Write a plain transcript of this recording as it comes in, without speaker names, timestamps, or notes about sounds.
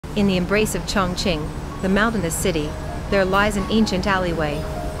In the embrace of Chongqing, the mountainous city, there lies an ancient alleyway.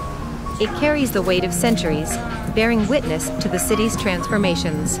 It carries the weight of centuries, bearing witness to the city's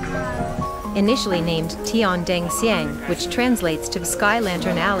transformations. Initially named Tian Deng Xiang, which translates to Sky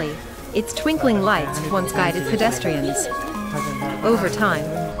Lantern Alley, its twinkling lights once guided pedestrians. Over time,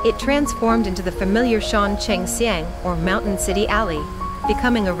 it transformed into the familiar Shan Cheng Xiang, or Mountain City Alley,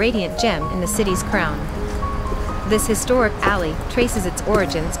 becoming a radiant gem in the city's crown. This historic alley traces its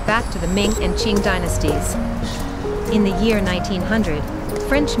origins back to the Ming and Qing dynasties. In the year 1900,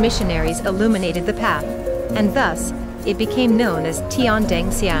 French missionaries illuminated the path, and thus, it became known as Tian Deng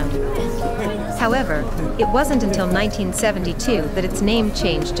Xiang. However, it wasn't until 1972 that its name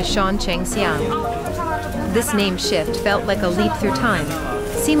changed to Shan Cheng Xiang. This name shift felt like a leap through time,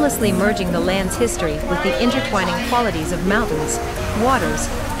 seamlessly merging the land's history with the intertwining qualities of mountains, waters,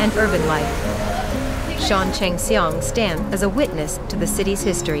 and urban life. Shan Cheng Xiang stands as a witness to the city's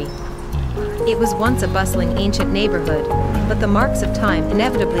history. It was once a bustling ancient neighborhood, but the marks of time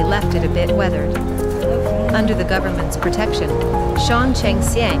inevitably left it a bit weathered. Under the government's protection, Shan Cheng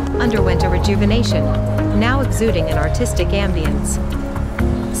Xiang underwent a rejuvenation, now exuding an artistic ambience.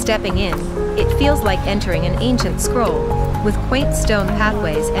 Stepping in, it feels like entering an ancient scroll, with quaint stone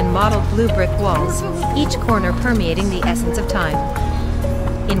pathways and mottled blue brick walls, each corner permeating the essence of time.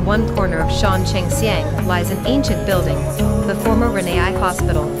 In one corner of Shan Cheng Xiang lies an ancient building, the former Renai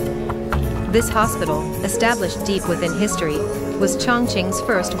Hospital. This hospital, established deep within history, was Chongqing's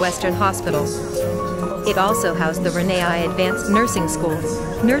first Western hospital. It also housed the Renai Advanced Nursing School,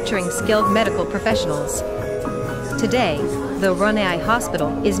 nurturing skilled medical professionals. Today, the Renai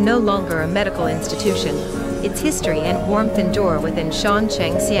Hospital is no longer a medical institution. Its history and warmth endure within Shan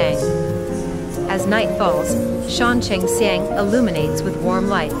Cheng Xiang. As night falls, Shan Cheng Xiang illuminates with warm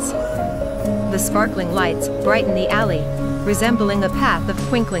lights. The sparkling lights brighten the alley, resembling a path of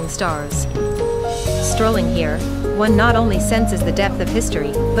twinkling stars. Strolling here, one not only senses the depth of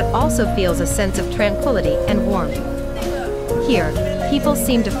history, but also feels a sense of tranquility and warmth. Here, people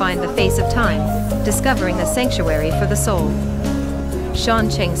seem to find the face of time, discovering a sanctuary for the soul. Shan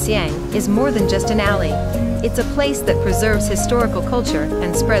Cheng Xiang is more than just an alley. It's a place that preserves historical culture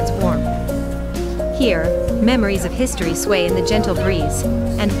and spreads warmth. Here, memories of history sway in the gentle breeze,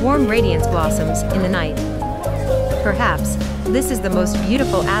 and warm radiance blossoms in the night. Perhaps, this is the most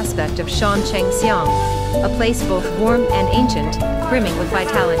beautiful aspect of Shan Cheng Xiang, a place both warm and ancient, brimming with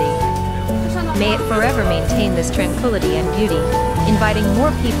vitality. May it forever maintain this tranquility and beauty, inviting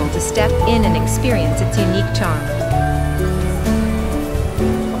more people to step in and experience its unique charm.